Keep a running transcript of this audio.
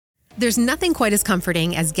There's nothing quite as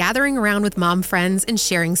comforting as gathering around with mom friends and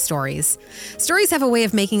sharing stories. Stories have a way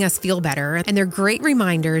of making us feel better, and they're great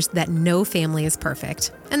reminders that no family is perfect,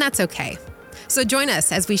 and that's okay. So join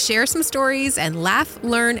us as we share some stories and laugh,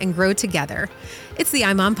 learn, and grow together. It's the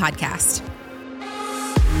iMom Podcast.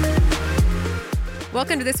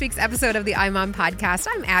 Welcome to this week's episode of the iMom Podcast.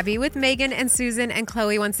 I'm Abby with Megan and Susan and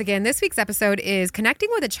Chloe once again. This week's episode is connecting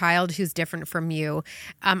with a child who's different from you.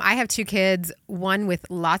 I have two kids, one with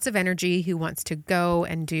lots of energy who wants to go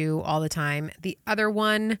and do all the time. The other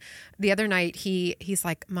one, the other night, he's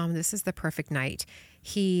like, Mom, this is the perfect night.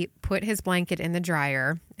 He put his blanket in the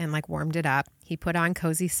dryer and warmed it up. He put on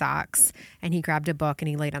cozy socks and he grabbed a book and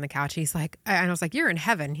he laid on the couch. He's like, and I was like, you're in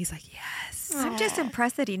heaven. He's like, yes. I'm just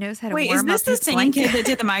impressed that he knows how to warm up. Wait, is this the same kid that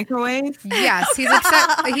did the microwave? Yes,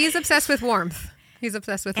 he's obsessed with warmth. He's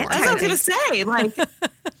obsessed with warmth. That's what I was going to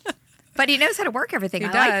say. But he knows how to work everything.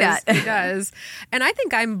 Like that. He does. And I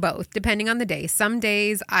think I'm both, depending on the day. Some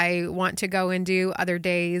days I want to go and do. Other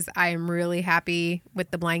days I am really happy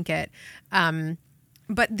with the blanket.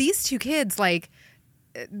 But these two kids,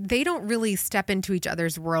 they don't really step into each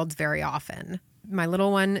other's worlds very often. My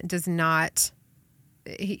little one does not.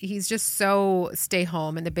 He's just so stay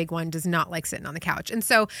home, and the big one does not like sitting on the couch. And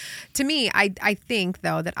so to me, I think,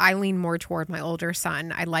 though, that I lean more toward my older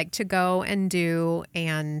son. I like to go and do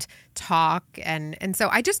and talk. And so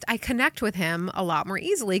I connect with him a lot more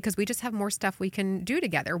easily because we just have more stuff we can do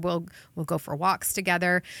together. We'll go for walks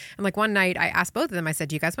together. And one night I asked both of them, I said,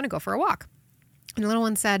 do you guys want to go for a walk? And the little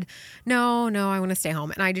one said, no, I want to stay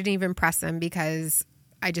home. And I didn't even press him because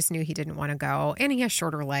I just knew he didn't want to go. And he has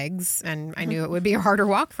shorter legs, and I knew it would be a harder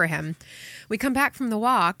walk for him. We come back from the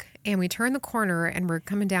walk, and we turn the corner, and we're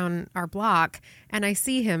coming down our block, and I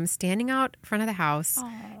see him standing out front of the house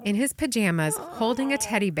in his pajamas, holding a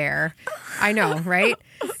teddy bear. I know, right?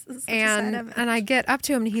 And I get up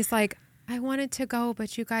to him, and he's like, I wanted to go,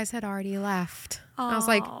 but you guys had already left. I was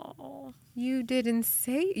like, you didn't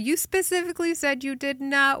say, you specifically said you did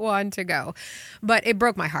not want to go. But it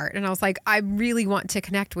broke my heart. And I was like, I really want to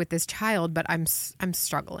connect with this child, but I'm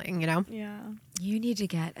struggling, Yeah. You need to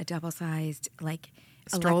get a double-sized,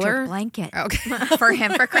 stroller electric blanket for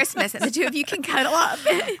him for Christmas, and the two of you can cuddle up.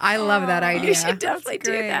 I love that idea. You should definitely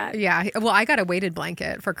do that. Yeah. Well, I got a weighted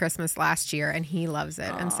blanket for Christmas last year, and he loves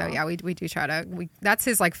it. And so, yeah, we do try to, that's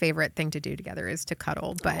his favorite thing to do together is to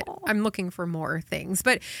cuddle, but I'm looking for more things.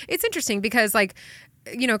 But it's interesting because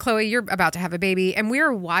Chloe, you're about to have a baby, and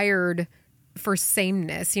we're wired for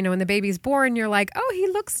sameness. When the baby's born, you're like, oh, he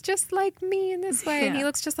looks just like me in this way, and he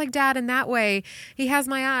looks just like dad in that way. He has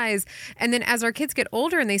my eyes. And then as our kids get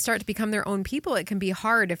older and they start to become their own people, it can be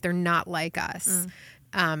hard if they're not like us.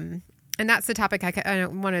 And that's the topic I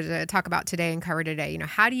wanted to talk about today and cover today.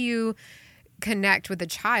 How do you connect with a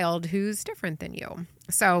child who's different than you?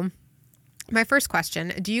 So my first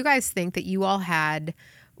question, do you guys think that you all had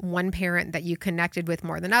one parent that you connected with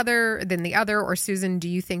more than the other? Or Susan, do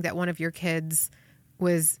you think that one of your kids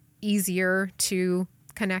was easier to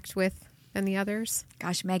connect with than the others?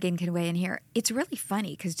 Gosh, Megan can weigh in here. It's really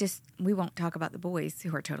funny because we won't talk about the boys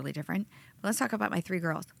who are totally different. But let's talk about my three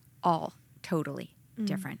girls, all totally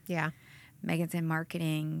different. Yeah. Megan's in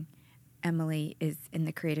marketing. Emily is in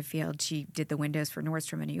the creative field. She did the windows for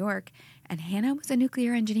Nordstrom in New York. And Hannah was a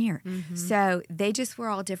nuclear engineer. Mm-hmm. So they just were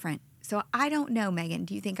all different. So I don't know, Megan.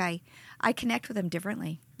 Do you think I connect with them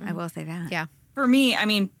differently? Mm-hmm. I will say that. Yeah. For me,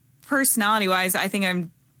 personality-wise, I think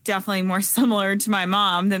I'm definitely more similar to my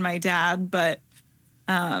mom than my dad. But,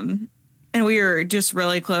 and we were just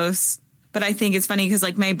really close. But I think it's funny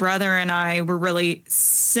because my brother and I were really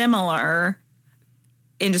similar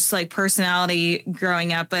in just personality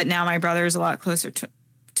growing up. But now my brother is a lot closer to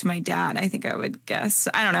my dad, I think I would guess.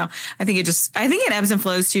 I don't know. I think it ebbs and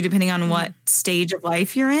flows too, depending on what stage of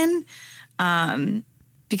life you're in.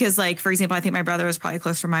 Because for example, I think my brother was probably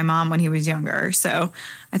closer to my mom when he was younger. So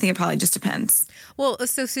I think it probably just depends. Well,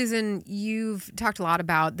 so Susan, you've talked a lot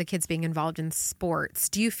about the kids being involved in sports.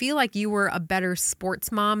 Do you feel like you were a better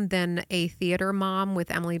sports mom than a theater mom with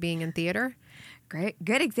Emily being in theater? Great.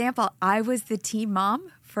 Good example. I was the team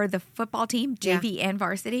mom for the football team, JV and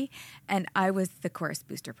varsity, and I was the chorus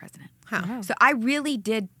booster president. Huh. So I really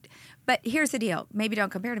did. But here's the deal. Maybe don't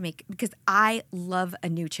compare to me because I love a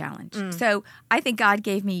new challenge. So I think God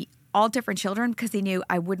gave me all different children because he knew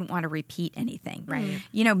I wouldn't want to repeat anything. Right.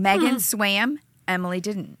 Megan swam. Emily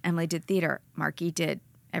didn't. Emily did theater. Marky did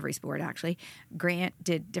every sport, actually. Grant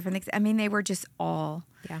did different things. They were just all.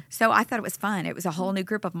 Yeah. So I thought it was fun. It was a whole new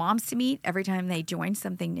group of moms to meet every time they joined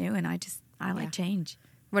something new. And I like change.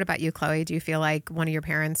 What about you, Chloe? Do you feel like one of your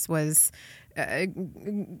parents was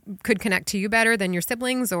could connect to you better than your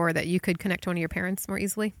siblings, or that you could connect to one of your parents more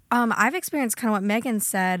easily? I've experienced kind of what Megan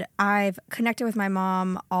said. I've connected with my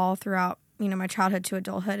mom all throughout, my childhood to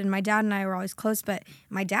adulthood, and my dad and I were always close, but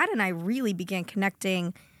my dad and I really began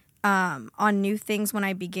connecting on new things when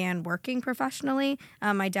I began working professionally.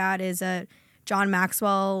 My dad is a John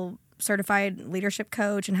Maxwell certified leadership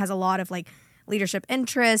coach and has a lot of like leadership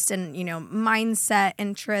interest and, mindset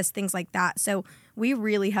interest, things like that. So we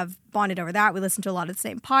really have bonded over that. We listen to a lot of the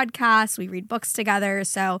same podcasts. We read books together.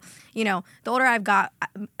 So, the older I've got,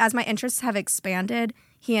 as my interests have expanded,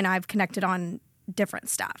 he and I have connected on different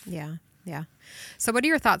stuff. Yeah. Yeah. So what are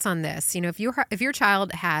your thoughts on this? If your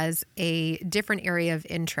child has a different area of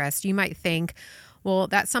interest, you might think, well,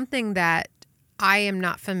 that's something that I am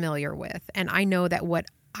not familiar with. And I know that what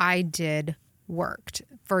I did worked.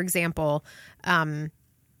 For example,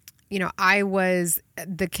 I was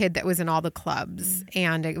the kid that was in all the clubs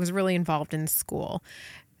and I was really involved in school.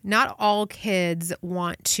 Not all kids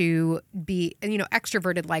want to be,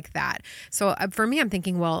 extroverted like that. So for me, I'm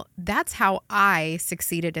thinking, well, that's how I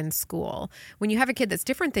succeeded in school. When you have a kid that's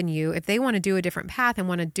different than you, if they want to do a different path and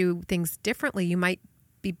want to do things differently, you might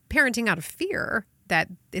be parenting out of fear that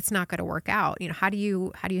it's not going to work out. How do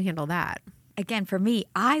you handle that? Again, for me,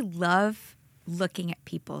 I love looking at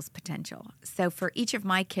people's potential. So for each of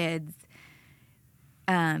my kids,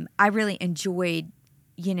 I really enjoyed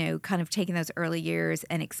kind of taking those early years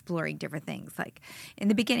and exploring different things. Like in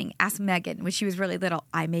the beginning, ask Megan, when she was really little,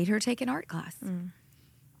 I made her take an art class.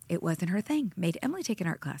 It wasn't her thing. Made Emily take an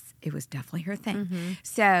art class. It was definitely her thing. Mm-hmm.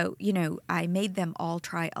 So, I made them all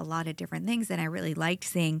try a lot of different things, and I really liked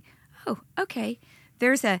seeing, oh, okay,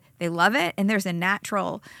 they love it, and there's a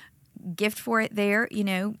natural gift for it there.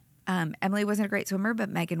 Emily wasn't a great swimmer, but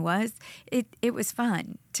Megan was. It was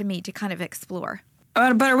fun to me to kind of explore.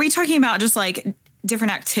 But are we talking about just like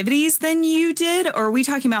different activities than you did, or are we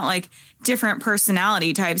talking about like different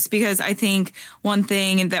personality types? Because I think one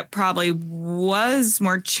thing that probably was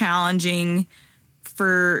more challenging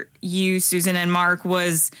for you, Susan and Mark,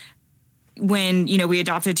 was when, we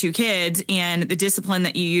adopted 2 kids and the discipline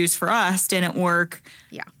that you used for us didn't work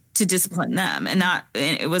to discipline them. And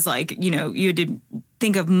it was like, you did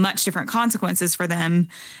think of much different consequences for them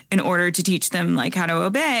in order to teach them like how to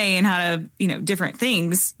obey and how to, different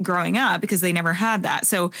things growing up, because they never had that.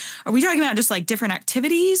 So are we talking about just like different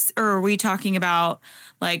activities, or are we talking about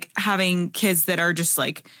like having kids that are just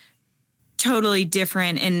like totally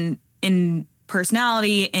different in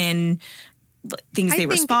personality and things they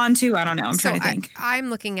respond to? I don't know. I'm trying to think. I'm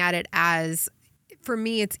looking at it as, for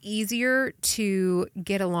me, it's easier to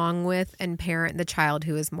get along with and parent the child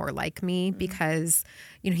who is more like me because,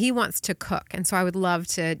 he wants to cook. And so I would love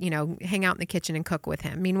to, hang out in the kitchen and cook with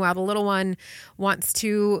him. Meanwhile, the little one wants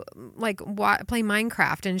to play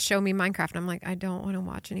Minecraft and show me Minecraft. And I'm like, I don't want to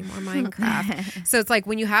watch any more Minecraft. So it's like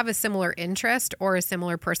when you have a similar interest or a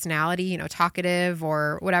similar personality, talkative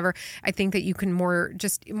or whatever, I think that you can more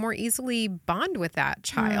easily bond with that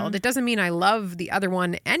child. It doesn't mean I love the other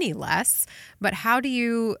one any less, but how do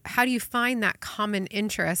you find that common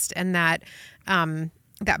interest and that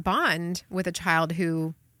that bond with a child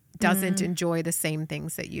who doesn't enjoy the same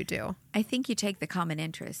things that you do? I think you take the common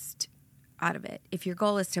interest out of it. If your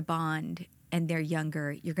goal is to bond and they're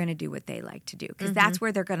younger, you're going to do what they like to do because that's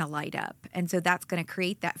where they're going to light up. And so that's going to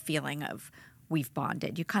create that feeling of we've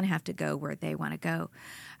bonded. You kind of have to go where they want to go.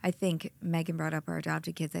 I think Megan brought up our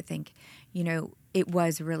adopted kids. I think, it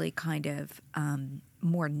was really kind of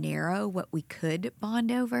more narrow what we could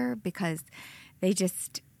bond over because they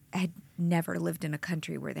just had never lived in a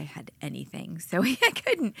country where they had anything. So I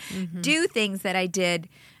couldn't do things that I did,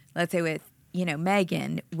 let's say with,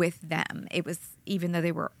 Megan with them. It was, even though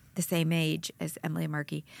they were the same age as Emily and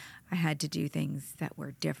Marky, I had to do things that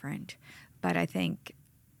were different. But I think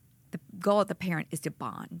the goal of the parent is to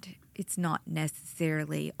bond. It's not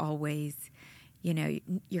necessarily always,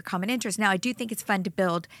 your common interest. Now, I do think it's fun to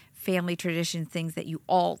build family traditions, things that you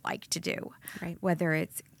all like to do, right? Whether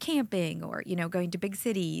it's camping or, going to big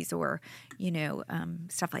cities or,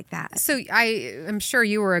 stuff like that. So I am sure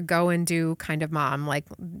you were a go and do kind of mom, like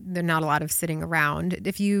there's not a lot of sitting around.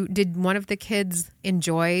 Did one of the kids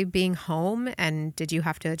enjoy being home and did you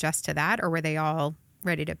have to adjust to that, or were they all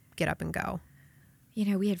ready to get up and go?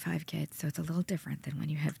 We had 5 kids, so it's a little different than when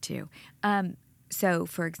you have 2. So,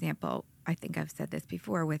 for example, I think I've said this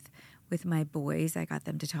before with my boys, I got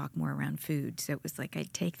them to talk more around food. So it was like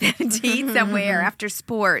I'd take them to eat somewhere after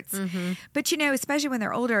sports. But, especially when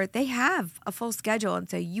they're older, they have a full schedule. And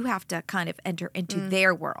so you have to kind of enter into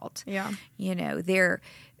their world. Yeah. They're,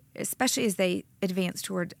 especially as they advance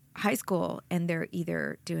toward high school and they're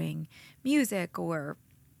either doing music or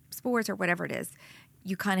sports or whatever it is,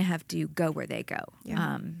 you kind of have to go where they go.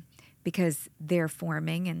 Yeah. Because they're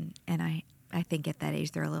forming, and I think at that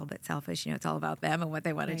age they're a little bit selfish. It's all about them and what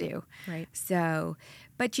they want to do. Right. So,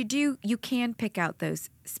 but you can pick out those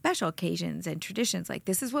special occasions and traditions, like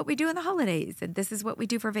this is what we do in the holidays and this is what we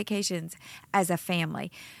do for vacations as a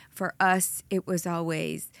family. For us, it was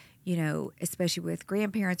always, especially with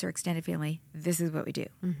grandparents or extended family, this is what we do,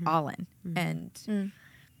 all in. And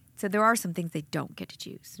so there are some things they don't get to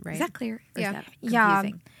choose. Right. Is that clear? Or Yeah. Is that Yeah.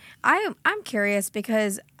 confusing? I'm curious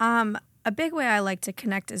because a big way I like to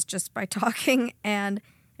connect is just by talking. And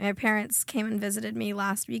my parents came and visited me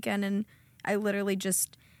last weekend, and I literally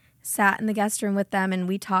just sat in the guest room with them and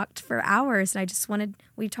we talked for hours. And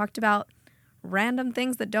we talked about random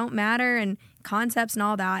things that don't matter and concepts and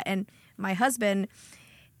all that. And my husband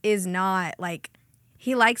is not like,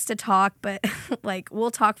 he likes to talk, but like we'll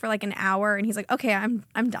talk for like an hour and he's like, okay, I'm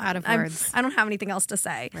done. Out of words. I don't have anything else to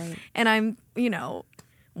say. Right. And I'm,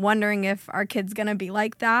 wondering if our kid's going to be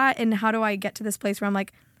like that. And how do I get to this place where I'm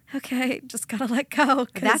like, okay, just got to let go.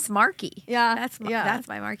 'cause- That's Marky. Yeah, That's yeah. that's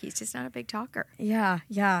my Marky. He's just not a big talker. Yeah.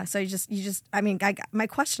 So my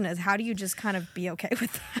question is, how do you just kind of be okay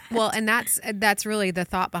with that? Well, and that's really the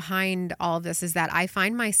thought behind all of this, is that I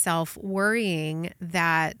find myself worrying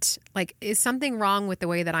that, like, is something wrong with the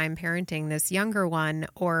way that I'm parenting this younger one?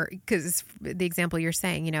 Or because the example you're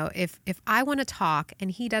saying, if I want to talk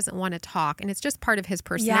and he doesn't want to talk, and it's just part of his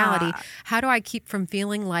personality, Yeah. how do I keep from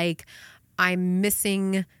feeling like I'm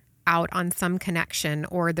missing out on some connection,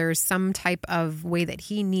 or there's some type of way that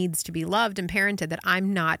he needs to be loved and parented that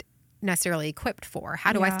I'm not necessarily equipped for?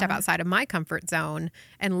 How do I step outside of my comfort zone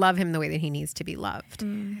and love him the way that he needs to be loved?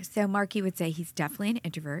 So Marky would say he's definitely an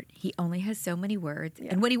introvert. He only has so many words.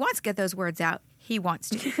 And when he wants to get those words out, he wants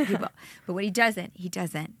to. He will. But when he doesn't, he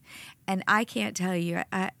doesn't. And I can't tell you,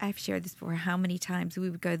 I've shared this before, how many times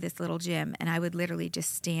we would go to this little gym and I would literally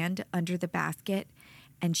just stand under the basket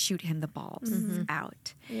and shoot him the balls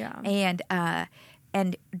out. Yeah.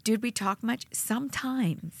 And did we talk much?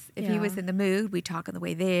 Sometimes. If he was in the mood, we'd talk on the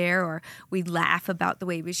way there, or we'd laugh about the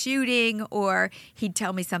way he was shooting, or he'd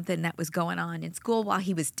tell me something that was going on in school while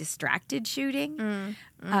he was distracted shooting.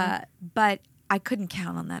 But I couldn't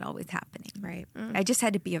count on that always happening. Right. I just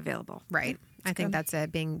had to be available. Right. I think that's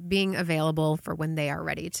it, being available for when they are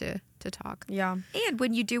ready to talk. Yeah. And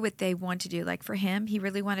when you do what they want to do, like for him, he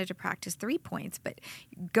really wanted to practice 3 points, but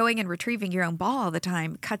going and retrieving your own ball all the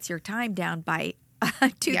time cuts your time down by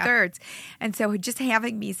 2/3. And so just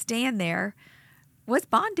having me stand there was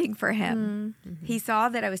bonding for him. He saw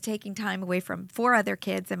that I was taking time away from 4 other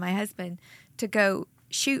kids and my husband to go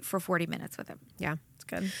shoot for 40 minutes with him. Yeah. It's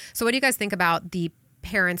good. So what do you guys think about the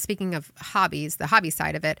parents, speaking of hobbies, the hobby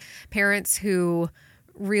side of it, parents who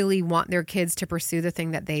really want their kids to pursue the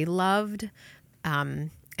thing that they loved, and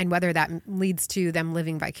whether that leads to them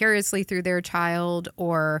living vicariously through their child,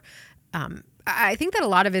 or I think that a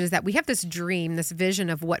lot of it is that we have this dream, this vision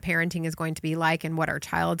of what parenting is going to be like and what our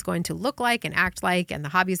child's going to look like and act like and the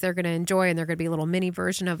hobbies they're going to enjoy, and they're going to be a little mini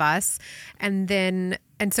version of us. And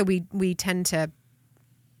so we tend to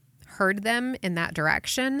herd them in that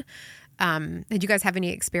direction. Did you guys have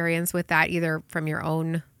any experience with that, either from your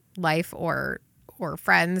own life or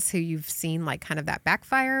friends who you've seen like kind of that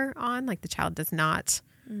backfire on, like the child does not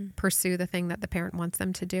pursue the thing that the parent wants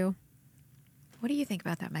them to do? What do you think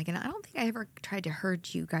about that, Megan? I don't think I ever tried to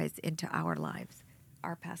herd you guys into our lives,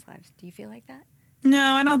 our past lives. Do you feel like that?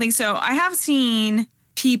 No, I don't think so. I have seen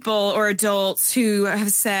people or adults who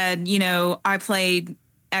have said, I played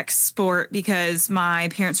X sport because my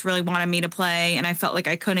parents really wanted me to play, and I felt like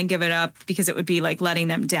I couldn't give it up because it would be like letting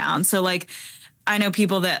them down. So like, I know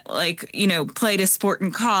people that played a sport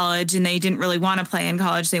in college and they didn't really want to play in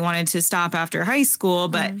college. They wanted to stop after high school,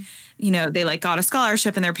 but they like got a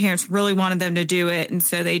scholarship and their parents really wanted them to do it. And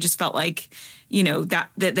so they just felt like, that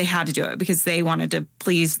they had to do it because they wanted to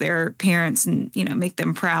please their parents and, make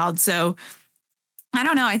them proud. So I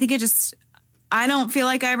don't know. I think I don't feel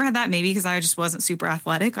like I ever had that, maybe because I just wasn't super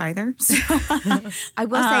athletic either. So. I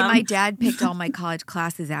will say my dad picked all my college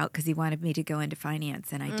classes out because he wanted me to go into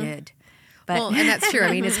finance, and I did. But Well, and that's true. I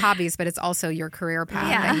mean, it's hobbies, but it's also your career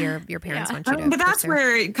path that your parents want you to But that's pursue.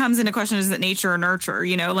 where it comes into question, is it nature or nurture?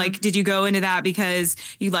 Like, did you go into that because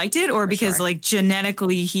you liked it, or because like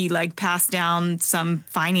genetically he like passed down some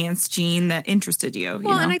finance gene that interested you?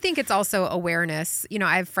 Well, and I think it's also awareness.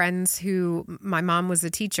 I have friends who, my mom was a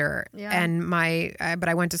teacher, and but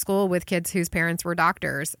I went to school with kids whose parents were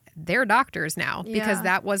doctors, they're doctors now because Yeah.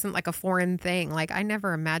 that wasn't like a foreign thing. Like I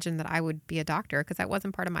never imagined that I would be a doctor because that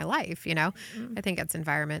wasn't part of my life, you know? I think it's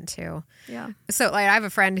environment too. Yeah. So like I have a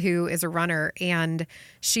friend who is a runner and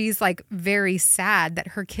she's like very sad that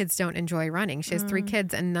her kids don't enjoy running. She has 3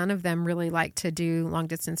 kids and none of them really like to do long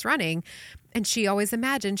distance running. And she always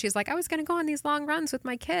imagined, she's like, I was going to go on these long runs with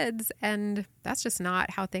my kids. And that's just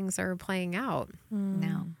not how things are playing out.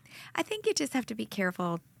 No. I think you just have to be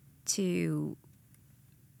careful to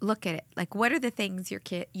look at it. Like, what are the things your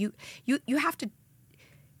kid you have to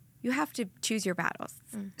choose your battles.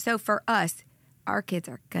 So for us, our kids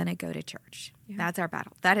are gonna go to church. That's our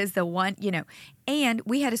battle. That is the one, and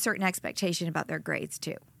we had a certain expectation about their grades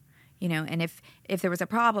too. And if there was a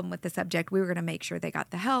problem with the subject, we were going to make sure they got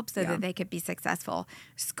the help so that they could be successful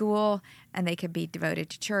school and they could be devoted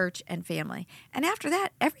to church and family. And after that,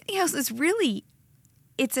 everything else is really,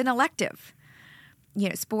 it's an elective.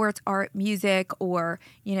 Sports, art, music, or,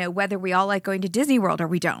 whether we all like going to Disney World or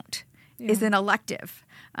we don't is an elective.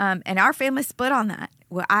 And our family split on that.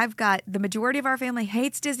 Well, I've got the majority of our family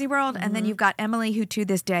hates Disney World, and then you've got Emily, who to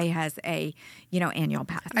this day has a, annual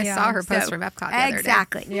pass. I saw her post from Epcot the other day.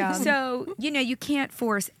 Exactly. Yeah. So, you can't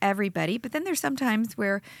force everybody, but then there's sometimes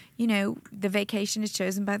where, the vacation is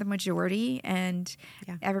chosen by the majority and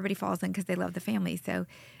everybody falls in because they love the family. So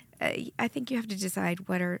I think you have to decide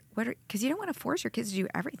what are because you don't want to force your kids to do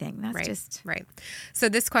everything. That's just right. So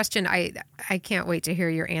this question, I can't wait to hear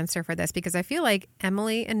your answer for this because I feel like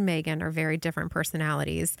Emily and Megan are very different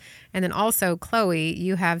personalities. And then also, Chloe,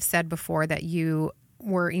 you have said before that you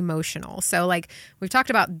were emotional. So like we've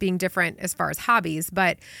talked about being different as far as hobbies,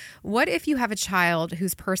 but what if you have a child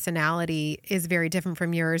whose personality is very different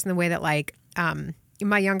from yours in the way that like,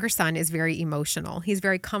 my younger son is very emotional. He's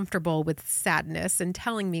very comfortable with sadness and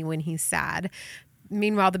telling me when he's sad.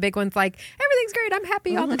 Meanwhile, the big one's like, everything's great. I'm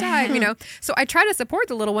happy all the time, So I try to support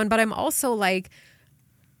the little one, but I'm also like,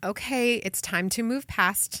 okay, it's time to move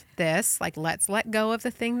past this. Like, let's let go of the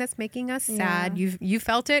thing that's making us sad. You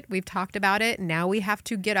felt it. We've talked about it. Now we have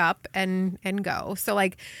to get up and go. So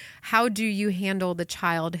like, how do you handle the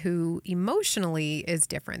child who emotionally is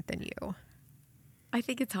different than you? I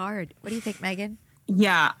think it's hard. What do you think, Megan?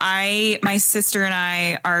 Yeah, my sister and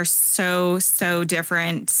I are so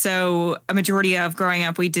different. So a majority of growing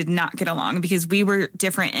up, we did not get along because we were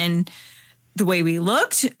different in the way we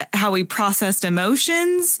looked, how we processed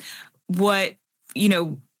emotions, what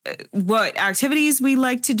activities we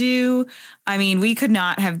like to do. I mean, we could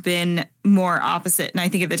not have been more opposite. And I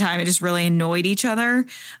think at the time it just really annoyed each other.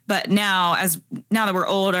 But now that we're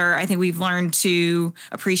older, I think we've learned to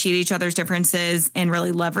appreciate each other's differences and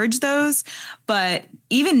really leverage those. But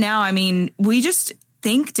even now, I mean, we just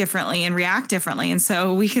think differently and react differently. And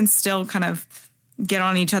so we can still kind of get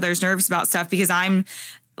on each other's nerves about stuff because I'm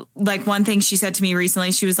like, one thing she said to me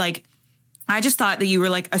recently, she was like, I just thought that you were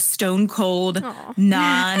like a stone cold,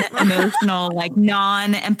 non-emotional, like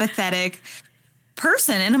non-empathetic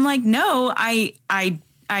person. And I'm like, no, I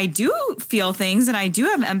do feel things and I do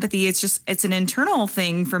have empathy. It's an internal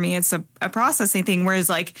thing for me. It's a processing thing. Whereas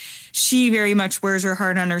like she very much wears her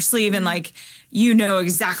heart on her sleeve and like,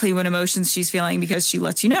 exactly what emotions she's feeling because she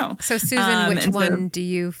lets you know. So Susan, which one do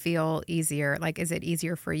you feel easier? Like, is it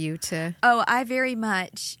easier for you to? Oh, I very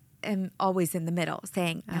much am always in the middle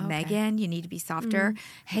saying, Megan, you need to be softer.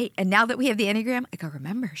 Hey, and now that we have the Enneagram, I go,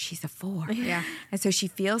 remember, she's a 4. Yeah. And so she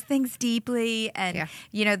feels things deeply. And,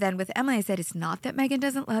 then with Emily, I said, it's not that Megan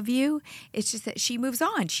doesn't love you. It's just that she moves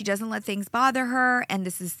on. She doesn't let things bother her. And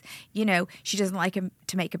this is, she doesn't like him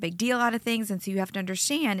to make a big deal out of things. And so you have to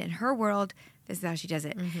understand in her world, this is how she does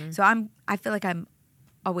it. So I feel like I'm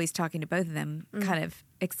always talking to both of them, kind of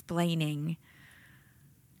explaining,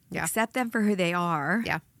 accept them for who they are.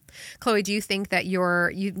 Yeah. Chloe, do you think that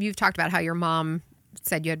you've talked about how your mom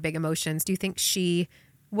said you had big emotions. Do you think she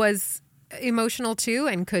was emotional too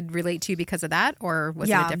and could relate to you because of that, or was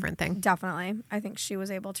it a different thing? Definitely. I think she was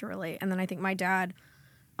able to relate. And then I think my dad,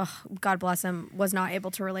 God bless him, was not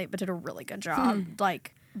able to relate, but did a really good job.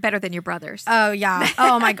 Like, better than your brothers. Oh, yeah.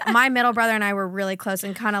 Oh, my middle brother and I were really close,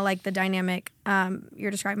 and kind of like the dynamic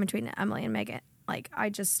you're describing between Emily and Megan. Like,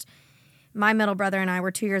 my middle brother and I were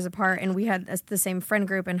 2 years apart, and we had the same friend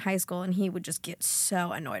group in high school, and he would just get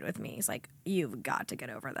so annoyed with me. He's like, you've got to get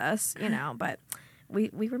over this, but we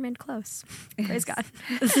remained close. Praise God.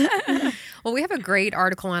 Well, we have a great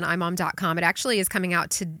article on imom.com. It actually is coming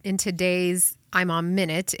out in today's iMom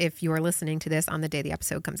Minute, if you're listening to this on the day the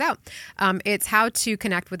episode comes out. It's how to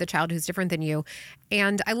connect with a child who's different than you.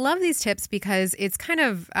 And I love these tips because it's kind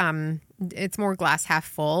of, it's more glass half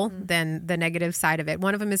full than the negative side of it.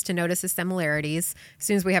 One of them is to notice the similarities. As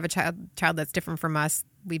soon as we have a child that's different from us,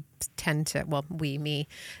 we tend to,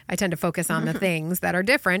 I tend to focus on the things that are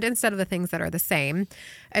different instead of the things that are the same.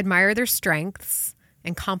 Admire their strengths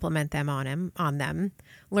and compliment them on them.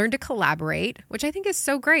 Learn to collaborate, which I think is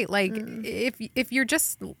so great. Like if you're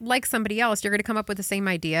just like somebody else, you're going to come up with the same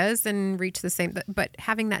ideas and reach the same, but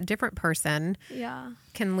having that different person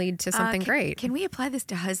can lead to something great. Can we apply this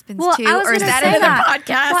to husbands Well, too? I was Or is gonna that say another that.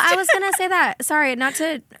 podcast? Well, I was going to say that. Sorry, not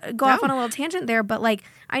to go off on a little tangent there, but like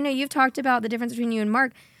I know you've talked about the difference between you and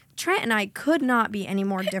Mark. Trent and I could not be any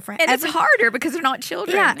more different. And it's harder because they're not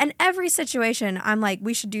children. Yeah, and every situation, I'm like,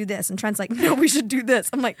 we should do this, and Trent's like, no, we should do this.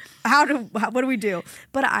 I'm like, what do we do?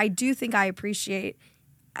 But I do think I appreciate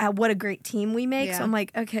what a great team we make. Yeah. So I'm like,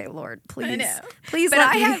 okay, Lord, please, know. please But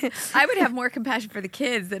let me. I would have more compassion for the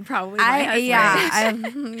kids than probably my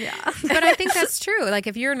husband. Yeah. But I think that's true. Like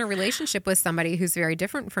if you're in a relationship with somebody who's very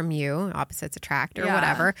different from you, opposites attract or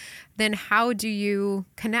whatever, then how do you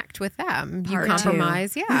connect with them? You Part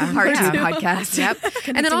compromise. two. Yeah. Part Yeah. 2 podcast. Yep. And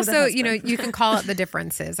Connecting then with also, the you know, you can call it the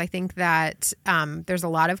differences. I think that there's a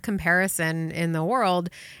lot of comparison in the world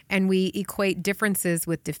and we equate differences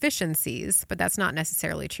with deficiencies, but that's not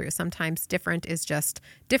necessarily true. Sometimes different is just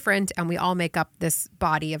different and we all make up this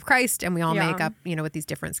body of Christ and we all make up, you know, with these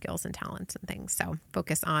different skills and talents and things. So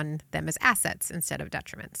focus on them as assets instead of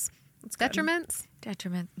detriments. Detriments?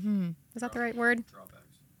 Detriment. Is that the right word?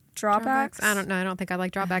 Drawbacks. I don't know. I don't think I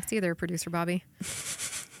like drawbacks either, Producer Bobby.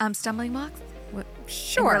 Stumbling blocks? What? In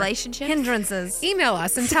Sure. relationships? Hindrances. Email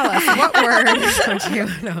us and tell us what word don't you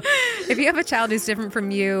know. If you have a child who's different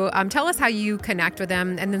from you, tell us how you connect with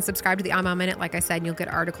them and then subscribe to the iMom Minute. Like I said, and you'll get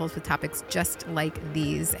articles with topics just like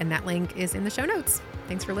these. And that link is in the show notes.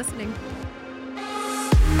 Thanks for listening.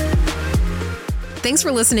 Thanks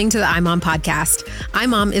for listening to the iMom podcast.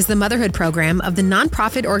 iMom is the motherhood program of the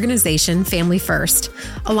nonprofit organization Family First.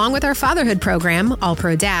 Along with our fatherhood program, All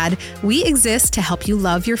Pro Dad, we exist to help you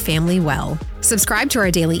love your family well. Subscribe to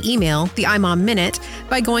our daily email, the iMom Minute,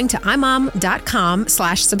 by going to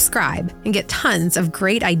imom.com/subscribe and get tons of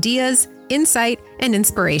great ideas, insight, and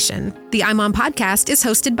inspiration. The iMom podcast is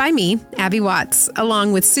hosted by me, Abby Watts,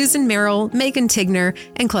 along with Susan Merrill, Megan Tigner,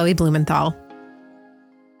 and Chloe Blumenthal.